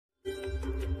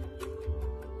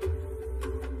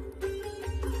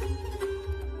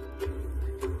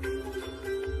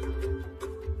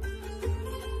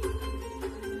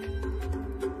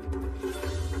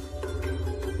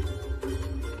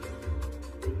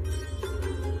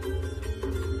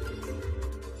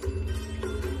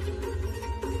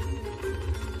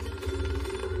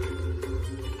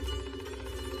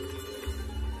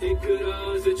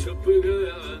छुप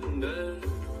गया अंदर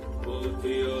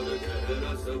मोती और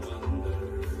गहरा समंदर,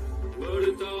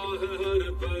 बढ़ता है हर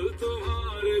पल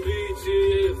तुम्हारे बीच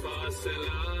ये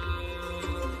फासला,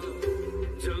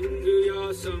 जंग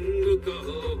या संग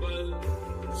कहो बल,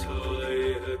 छाए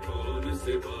है कौन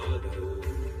से बादल,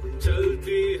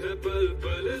 चलती है पल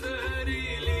पल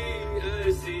जहरीली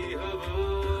ऐसी हवा,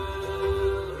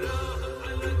 राह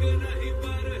अलग नहीं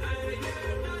पर है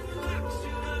ये लक्ष्य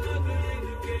अलग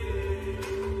इनके,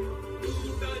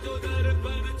 टूटा जो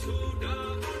दर्पण छूटा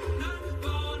नन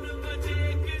कौन बचे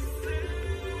किससे,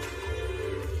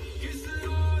 किस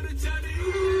ओर चली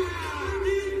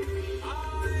आंधी,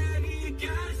 आएगी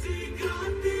कैसी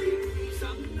क्रांति,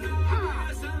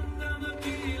 संग्राम संगम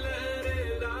की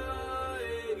लहरें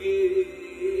लाएगी।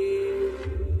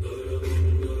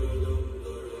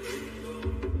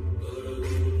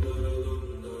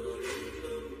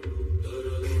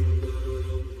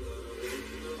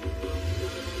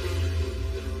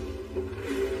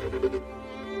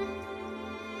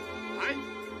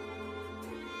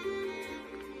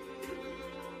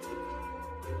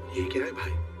 ये क्या है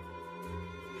भाई?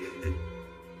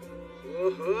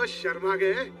 ओहो, शर्मा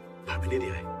गए? भाभी ने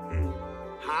दिया है।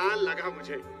 हाँ लगा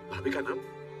मुझे। भाभी का नाम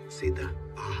सीता।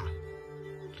 आहा,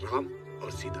 राम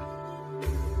और सीता।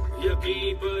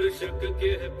 यकीन पर शक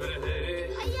के पहरे,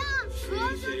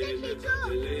 शीशे में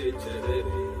बदले चेहरे,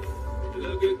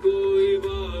 लगे कोई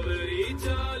बावरी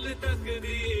चाल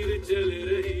तकदीर चल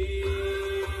रही,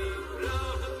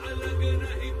 राह अलग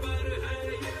नहीं पर है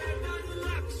ये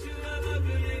लक्ष्य अलग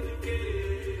इनके,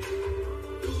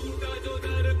 टूटा जो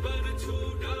दर्पण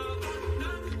छूटा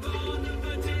नन कौन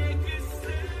बचे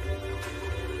किससे,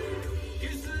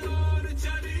 किस ओर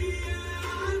चली ये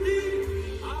आंधी,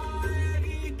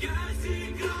 आएगी कैसी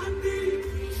क्रांति,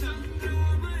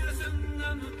 संग्राम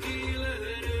संगम की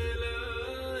लहरें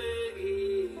लाएगी।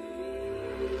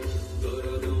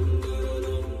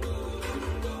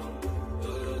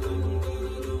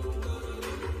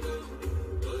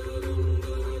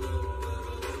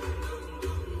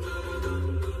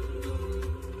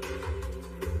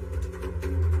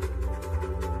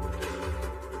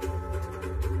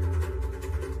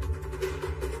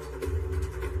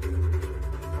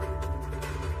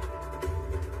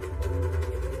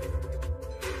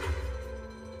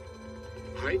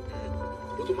 भाई,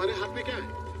 वो तुम्हारे हाथ में क्या है?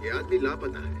 ये आदमी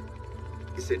लापता है,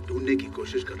 इसे ढूंढने की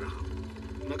कोशिश कर रहा हूँ।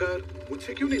 मगर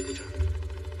मुझसे क्यों नहीं पूछा?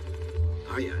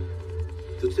 हाँ यार,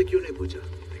 तुझसे क्यों नहीं पूछा?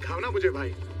 दिखाओ ना मुझे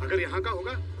भाई, अगर यहाँ का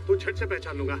होगा तो झट से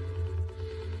पहचान लूंगा।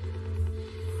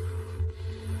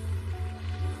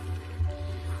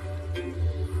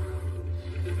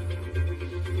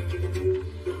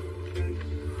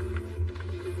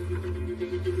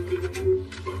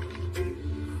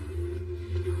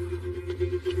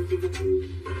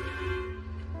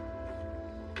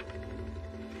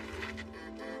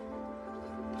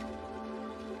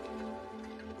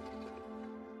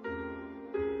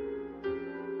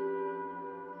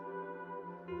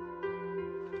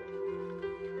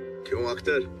 क्यों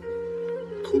अख्तर,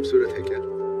 खूबसूरत है क्या?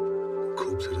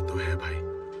 खूबसूरत तो है भाई।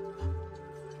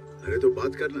 अरे तो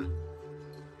बात करना।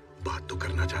 बात तो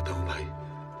करना चाहता हूँ भाई,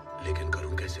 लेकिन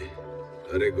करूँ कैसे?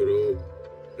 अरे गुरु,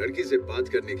 लड़की से बात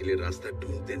करने के लिए रास्ता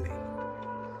ढूंढते नहीं,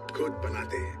 खुद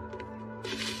बनाते हैं।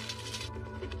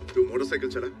 तू मोटरसाइकिल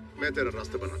चला, मैं तेरा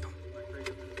रास्ता बनाता हूँ।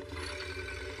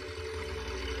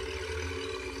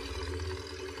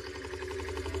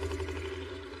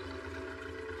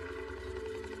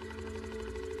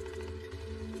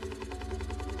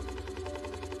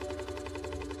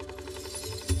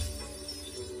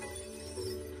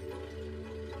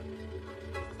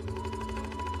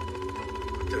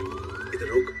 इधर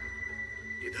रोक।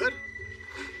 इधर?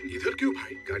 इधर क्यों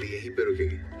भाई? गाड़ी यहीं पे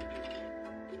रुकेगी।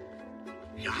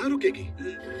 यहाँ रुकेगी?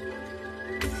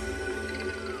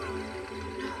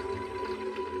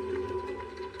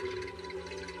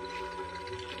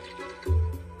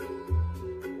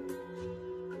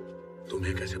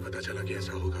 तुम्हें कैसे पता चला कि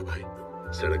ऐसा होगा भाई?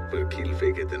 सड़क पर कील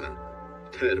फेंके थे ना,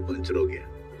 टायर पंचर हो गया।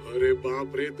 अरे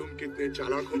बाप रे, तुम कितने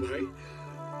चालाक हो भाई।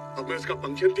 अब मैं इसका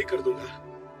पंक्चर ठीक कर दूंगा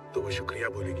तो वो शुक्रिया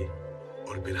बोलेगी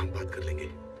और फिर हम बात कर लेंगे,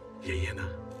 यही है ना?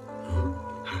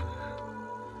 हाँ।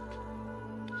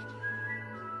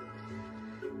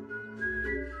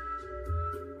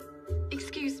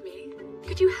 Excuse me,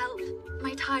 could you help?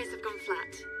 My tires have gone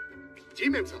flat. Ji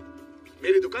ma'am साहब,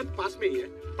 मेरी दुकान पास में ही है।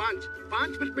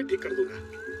 5 मिनट में ठीक कर दूंगा।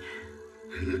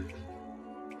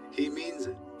 He means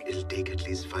it'll take at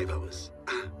least 5 hours.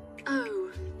 Oh,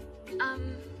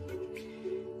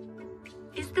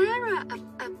 is there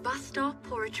a bus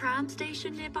stop or a tram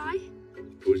station nearby?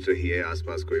 पूछ रही है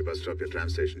आसपास कोई बस स्टॉप या ट्राम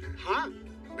स्टेशन है? हाँ,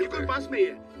 बिल्कुल पास में ही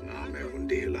है। मैं हूं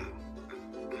ढेला।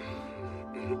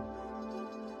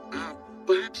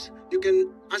 Perhaps you can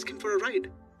ask him for a ride.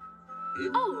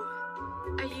 Oh,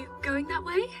 are you going that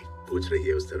way? पूछ रही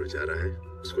है, उस तरफ जा रहा है,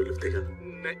 उसको लिफ्ट देगा?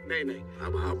 नहीं नहीं।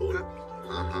 अब हाँ बोल।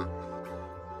 हाँ हाँ।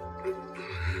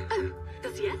 Oh,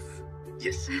 that's a yes?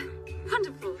 Yes.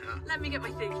 Wonderful. Let me get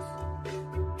my things.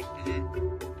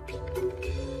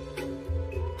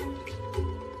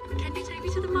 Can you take me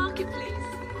to the market, please?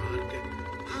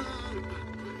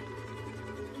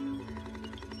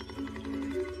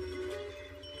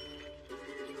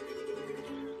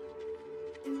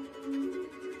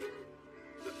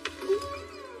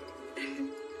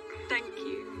 Thank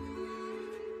you.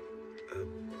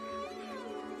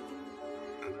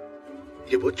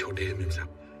 ये बहुत छोटे हैं मेम साहब,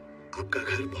 आपका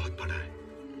घर बहुत बड़ा है।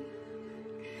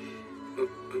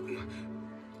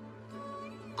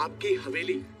 आपकी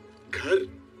हवेली, घर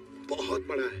बहुत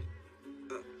बड़ा है।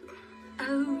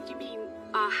 Oh, you mean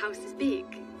our house is big?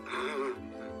 हाँ,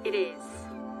 It is,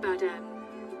 but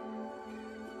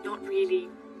not really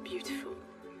beautiful.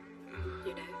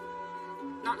 You know,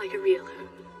 not like a real home.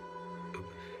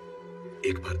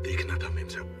 एक बार देखना था मेम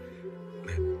साहब,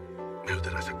 मैं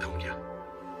उधर आ सकता हूँ क्या?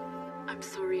 I'm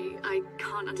sorry, I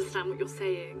can't understand what you're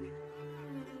saying.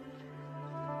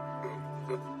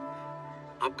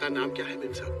 आपका नाम क्या है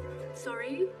मेम साहब?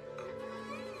 Sorry?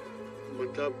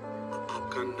 मतलब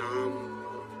आपका नाम?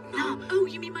 Oh,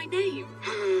 you mean my name?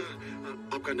 हाँ,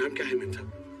 आपका नाम क्या है मेम साहब?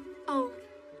 Oh,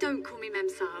 don't call me Mem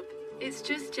Saab. It's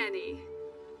just Jenny.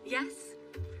 Yes?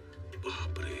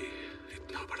 बाप रे,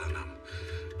 इतना बड़ा नाम।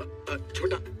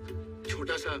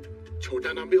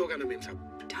 छोटा नाम भी होगा ना मेम साहब?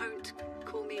 Don't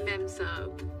call me Mem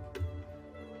Saab.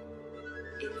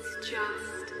 It's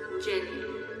just Jenny.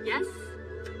 Yes?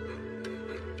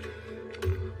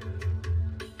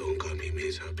 Don't call me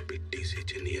ma'am साहब, पिट्टी सी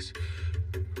genius.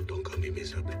 Don't call me ma'am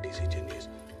साहब, पिट्टी सी genius.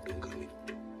 Don't call me.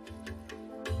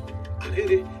 अरे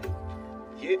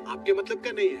ये आपके मतलब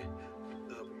का नहीं है,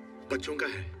 बच्चों का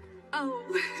है। Oh,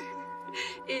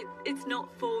 it's not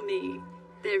for me.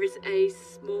 There is a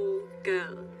small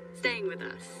girl staying with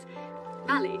us.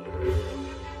 Mally.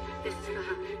 This is for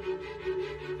her.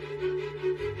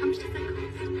 How much does that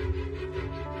cost?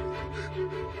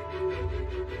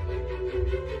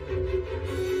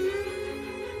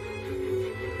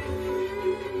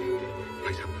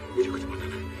 भाई साहब, मुझे कुछ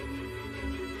बताना है।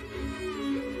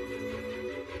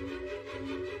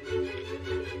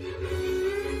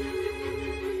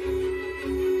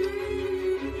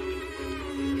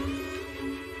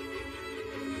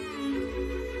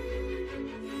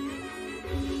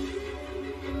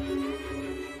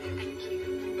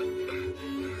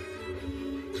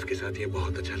 उसके साथ ये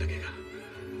बहुत अच्छा लगेगा।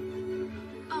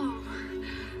 Oh,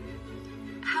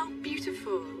 how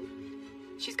beautiful.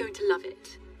 She's going to love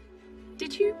it.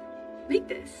 Did you make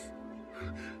this?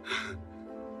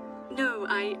 No,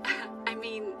 I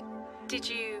mean, did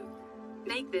you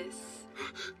make this?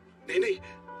 नहीं,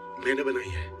 मैंने बनाई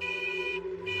है।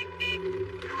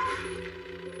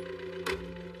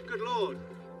 Good Lord,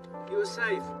 you were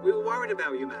safe. We were worried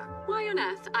about you, man. Why on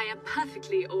earth? I am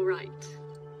perfectly all right.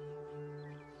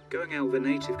 Going out with a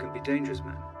native can be dangerous,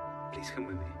 man. Please come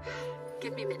with me.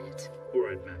 Give me a minute. All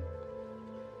right, man.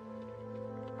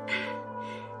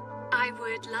 I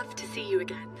would love to see you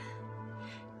again.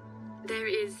 There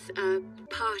is a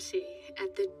party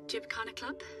at the Gymkhana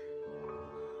Club.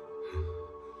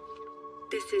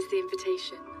 This is the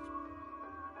invitation.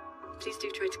 Please do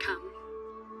try to come.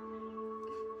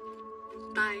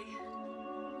 Bye.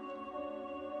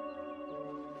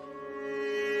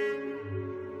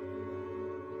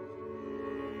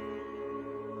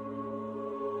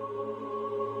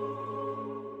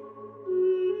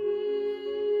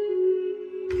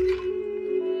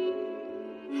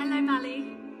 Hello, Mally.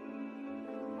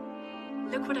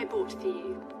 Look what I bought for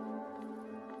you.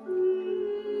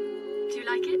 Do you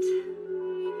like it?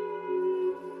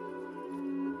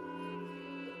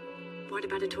 What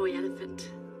about a toy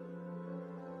elephant?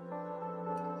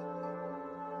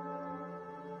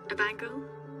 A bangle?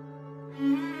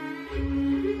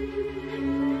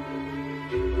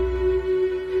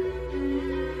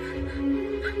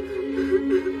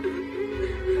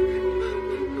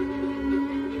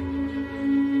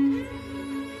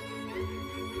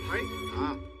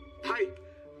 भाई,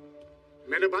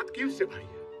 मैंने बात की उससे भाई।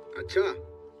 अच्छा,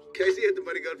 कैसी है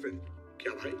तुम्हारी गर्लफ्रेंड?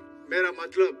 क्या भाई? मेरा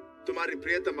मतलब तुम्हारी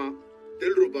प्रियतमा,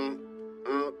 दिलरुबा,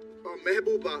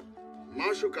 महबूबा,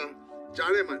 माशुका,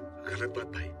 जाने मन। गलत बात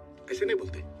भाई, ऐसे नहीं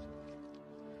बोलते।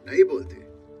 नहीं बोलते?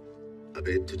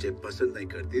 अबे तुझे पसंद नहीं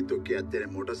करती तो क्या तेरे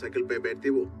मोटरसाइकिल पे बैठती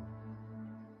वो?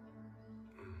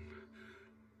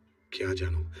 क्या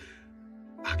जानू,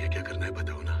 आगे क्या करना है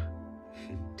बताओ ना।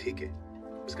 ठीक है,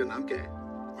 उसका नाम क्या है?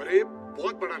 अरे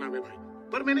बहुत बड़ा नाम है भाई,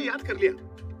 पर मैंने याद कर लिया।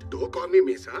 दो कौमी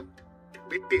मेसा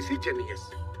बिट्टी सी जेनियस।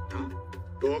 हाँ?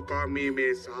 दो कौमी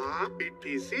मेसा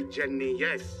बिट्टी सी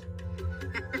जेनियस।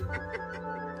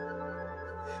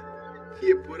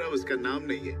 ये पूरा उसका नाम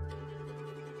नहीं है।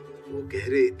 वो कह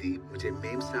रही थी मुझे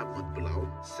मेम साहब मत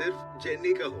बुलाओ, सिर्फ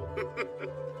जेनी का हो।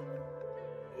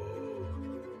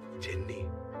 जेनी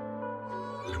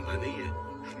लंबा नहीं है।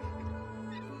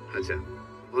 अच्छा,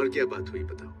 और क्या बात हुई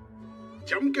बताओ?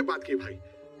 जम के बात की भाई,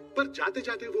 पर जाते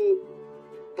जाते वो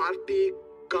पार्टी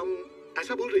कम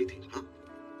ऐसा बोल रही थी। हाँ,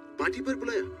 पार्टी पर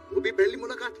बुलाया, वो भी पहली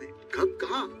मुलाकात में? कब,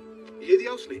 कहाँ? ये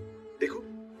दिया उसने, देखो।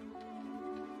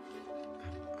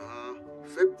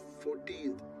 Feb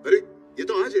 14। अरे ये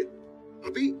तो आज है।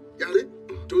 अभी यार है,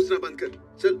 चूसना बंद कर,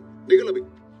 चल निकल अभी।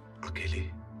 अकेले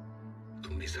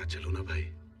तुम मेरे साथ चलो ना भाई।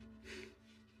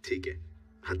 ठीक है,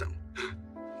 आता हूँ।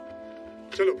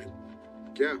 चलो फिर।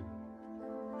 क्या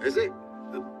ऐसे?